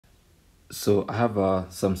So I have a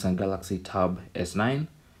Samsung Galaxy Tab S9.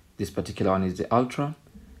 This particular one is the Ultra,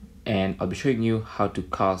 and I'll be showing you how to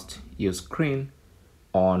cast your screen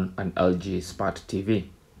on an LG Smart TV.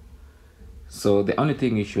 So the only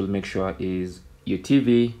thing you should make sure is your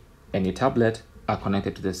TV and your tablet are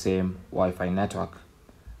connected to the same Wi-Fi network.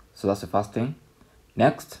 So that's the first thing.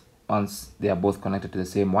 Next, once they are both connected to the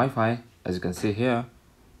same Wi-Fi, as you can see here,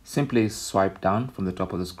 simply swipe down from the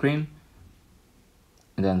top of the screen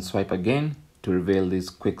and then swipe again to reveal these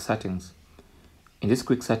quick settings. In this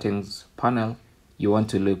quick settings panel, you want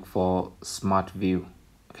to look for Smart View.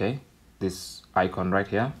 Okay, this icon right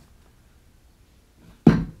here.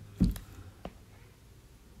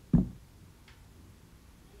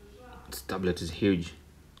 This tablet is huge,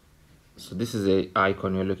 so this is the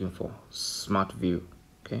icon you're looking for, Smart View.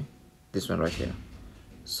 Okay, this one right here.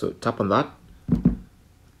 So tap on that.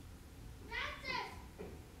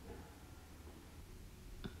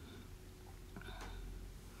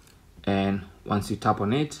 And once you tap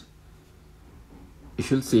on it, you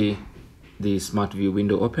should see the Smart View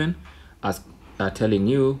window open, as telling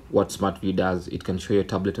you what Smart View does. It can show your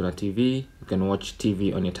tablet on a TV, you can watch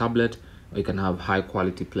TV on your tablet, or you can have high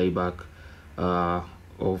quality playback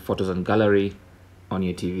or photos and gallery on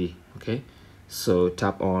your TV. Okay, so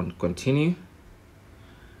tap on continue,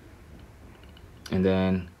 and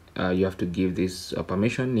then you have to give this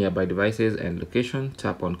permission, nearby devices and location.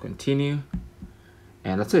 Tap on continue,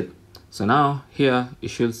 and that's it. So now here you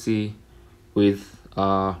should see, with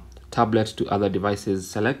tablet to other devices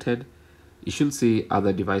selected, you should see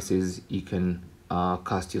other devices you can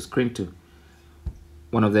cast your screen to.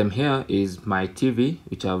 One of them here is my TV,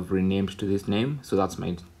 which I've renamed to this name. So that's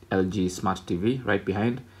my LG Smart TV right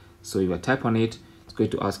behind. So if I tap on it, it's going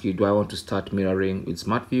to ask you, do I want to start mirroring with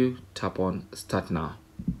Smart View? Tap on start now.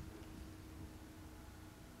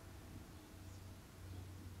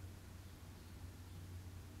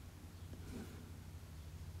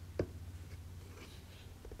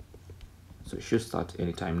 So it should start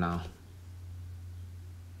anytime now.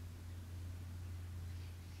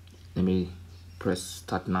 Let me press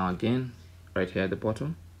start now again, right here at the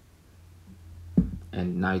bottom.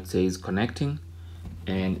 And now it says connecting.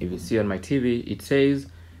 And if you see on my TV, it says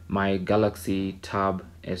my Galaxy Tab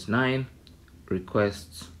S9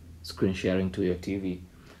 requests screen sharing to your TV.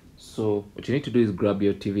 So what you need to do is grab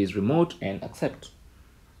your TV's remote and accept.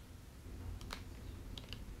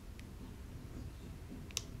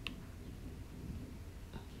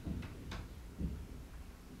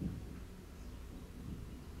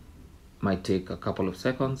 Might take a couple of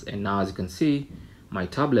seconds, and now as you can see, my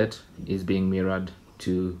tablet is being mirrored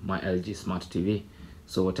to my LG Smart TV.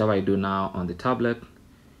 So whatever I do now on the tablet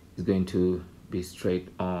is going to be straight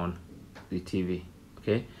on the TV.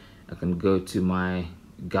 Okay, I can go to my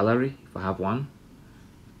gallery if I have one.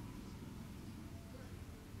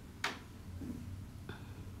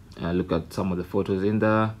 Look at some of the photos in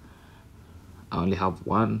there. I only have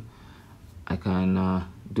one. I can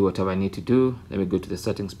do whatever I need to do. Let me go to the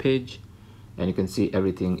settings page, and you can see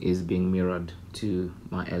everything is being mirrored to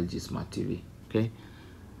my LG Smart TV. Okay,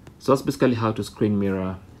 so that's basically how to screen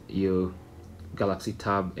mirror your Galaxy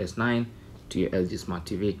Tab S9 to your LG Smart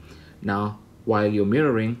TV. Now, while you're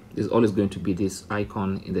mirroring, there's always going to be this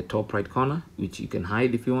icon in the top right corner, which you can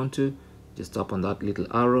hide if you want to. Just tap on that little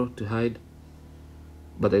arrow to hide,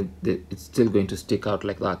 but it's still going to stick out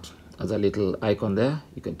like that as a little icon there.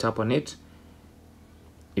 You can tap on it.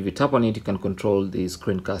 If you tap on it, you can control the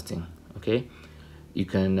screencasting. Okay, you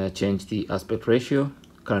can change the aspect ratio.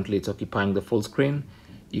 Currently it's occupying the full screen.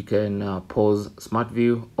 You can pause Smart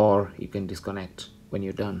View, or you can disconnect when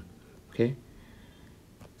you're done. Okay,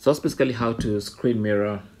 so that's basically how to screen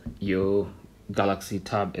mirror your Galaxy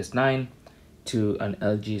Tab S9 to an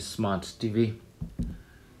LG Smart TV.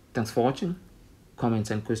 Thanks for watching.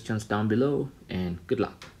 Comments and questions down below, and good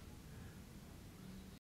luck.